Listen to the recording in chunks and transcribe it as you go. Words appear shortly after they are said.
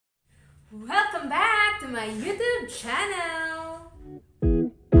Welcome back to my YouTube channel!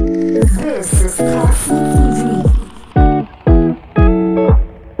 This is KhaSy TV.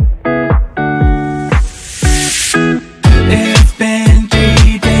 It's been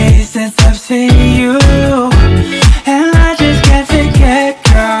 3 days since I've seen you, and I just can't forget,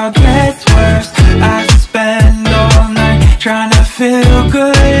 girl, gets worse. I spend all night trying to feel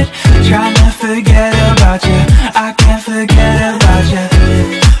good, trying to forget about you. I can't forget about you.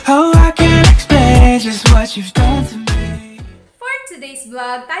 Oh, I can't explain just what you've done to me. For today's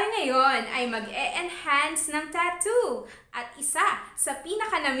vlog, tayo ngayon ay mag-e-enhance ng tattoo. At isa sa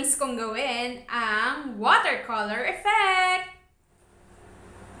pinaka-namiss kong gawin ang watercolor effect.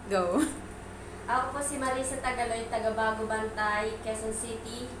 Go! Ako po si Marisa Tagaloy, taga Bago Bantay, Quezon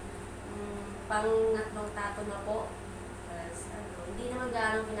City. Pang-tatlong tato na po. Hindi naman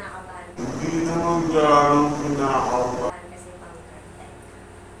gaano kinakabahan. Kasi pang-cartel.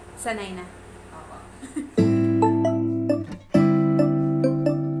 Sanay na. Opo.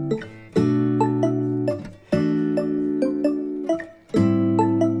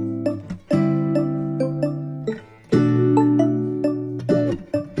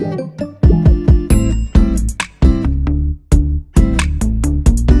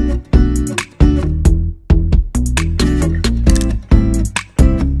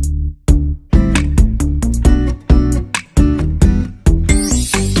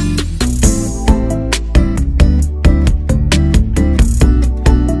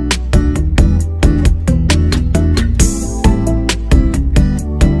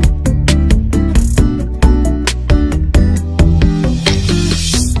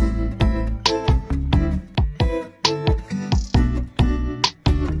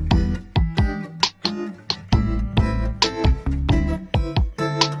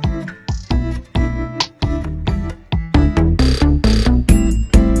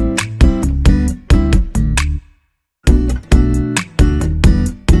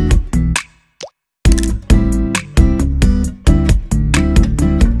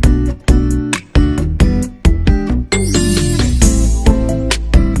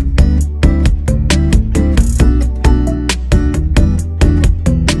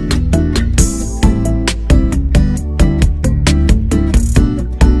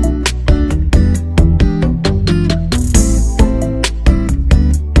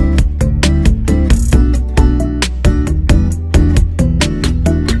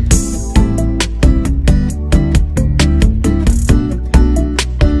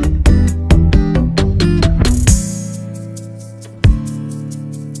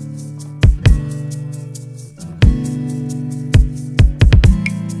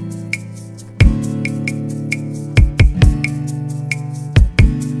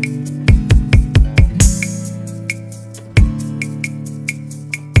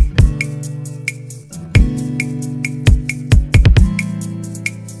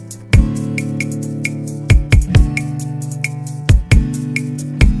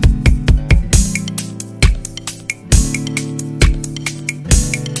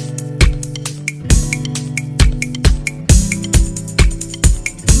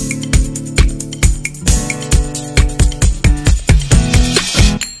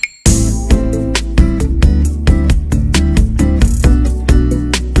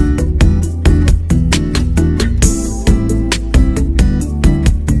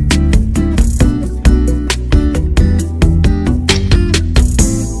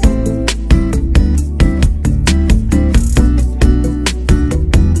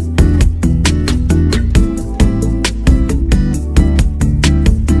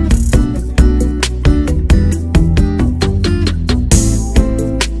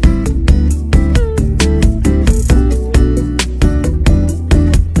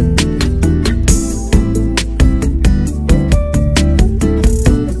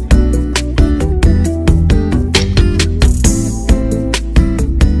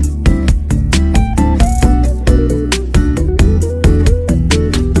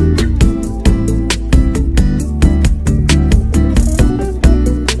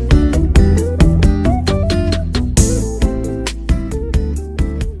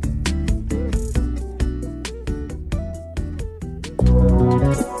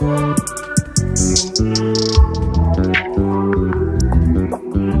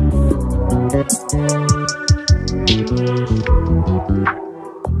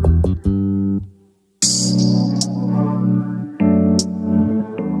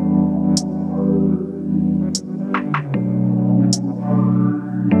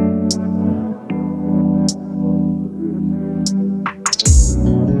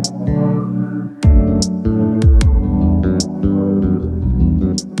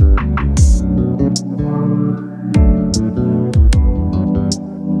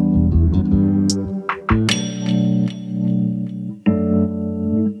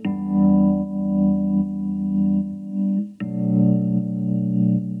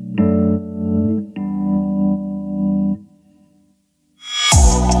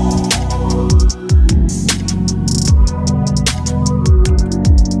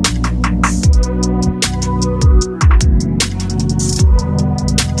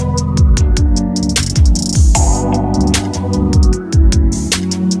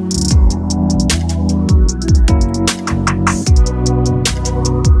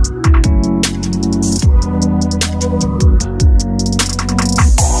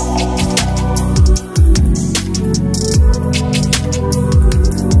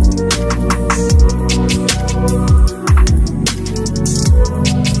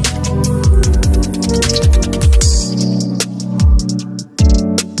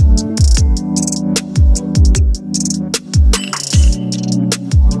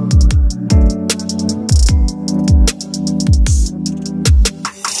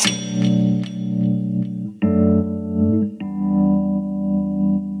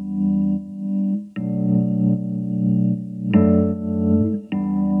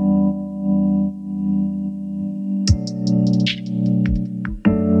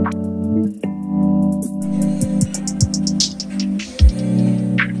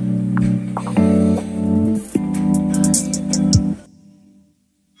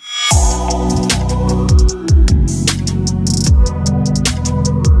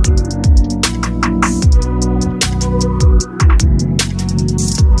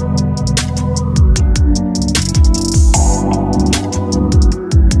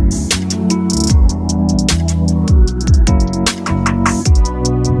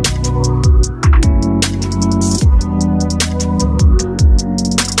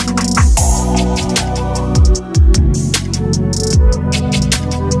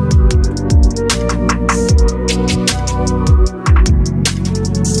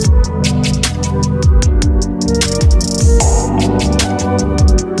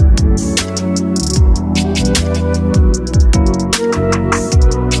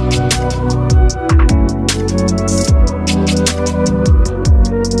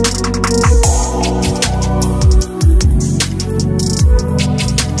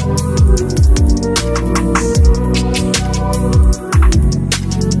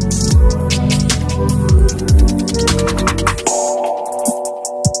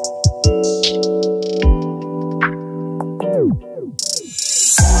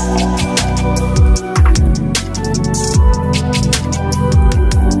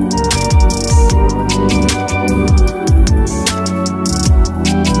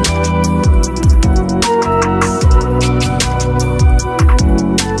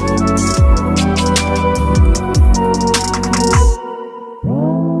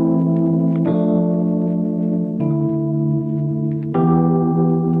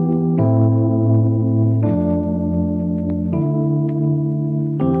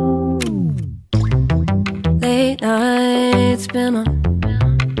 Late nights, been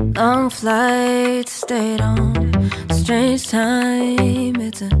on long flights, stayed on. Strange time,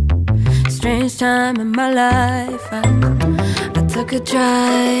 it's a strange time in my life. I took a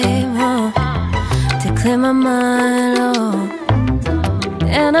drive home to clear my mind,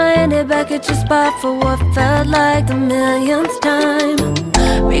 and I ended back at your spot for what felt like the millionth time.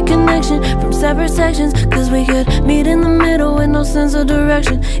 Reconnection from separate sections, cause we could meet in the middle with no sense of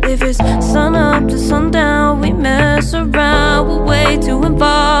direction. If it's sun up to sundown, we mess around, we're way too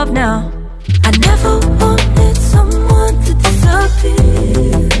involved now. I never wanted someone to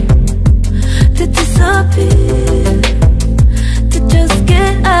disappear, to disappear, to just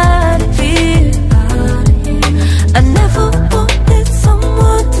get out of here. I never wanted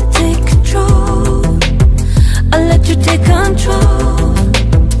someone to take control. I let you take control,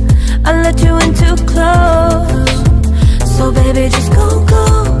 I let you in too close. So baby, just go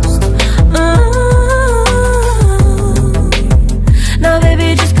ghost. Now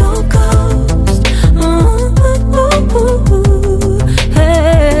baby, just go ghost.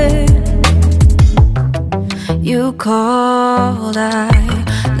 Hey, you called, I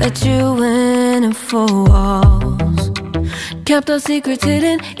let you in and 4 walls. Kept our secrets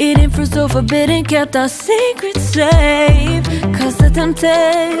hidden, eating fruit so forbidden. Kept our secrets safe, cause the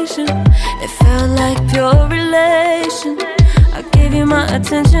temptation, it felt like pure relation. I gave you my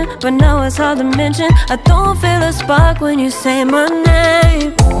attention, but now it's hard to mention. I don't feel a spark when you say my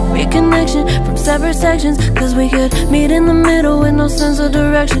name. Reconnection from separate sections, cause we could meet in the middle with no sense of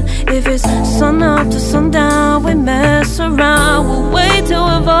direction. If it's sun up to sundown, we mess around, we're way too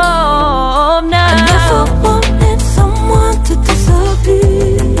involved now. I never wanted someone to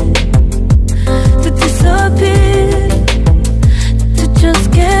disappear, to disappear, to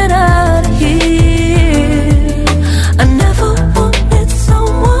just get out of here. I never wanted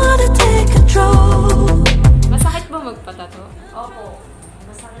someone to take control. Masakit ba magpatato? Opo.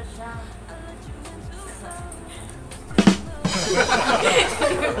 Masakit siya.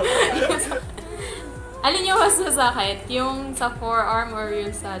 Alin yung mas masakit? Yung sa forearm or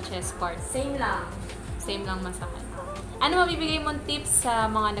yung sa chest part? Same lang. Same lang masakit. Ano mabibigay mong tips sa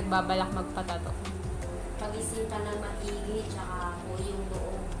mga nagbabalak magpatato? Pag-isipan ng maigi, tsaka po yung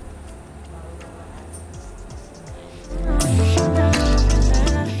loob.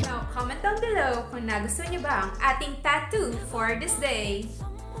 So, comment down below kung nagustuhan niyo ba ang ating tattoo for this day.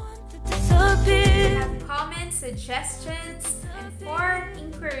 Have comments, suggestions, and for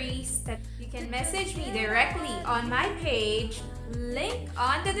inquiries that you can message me directly on my page, link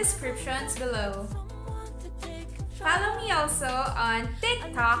on the descriptions below. Follow me also on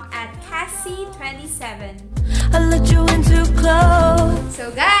TikTok at KhaSy27. I let you in too close. So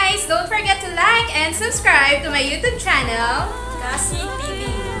guys, don't forget to like and subscribe to my YouTube channel. KhaSy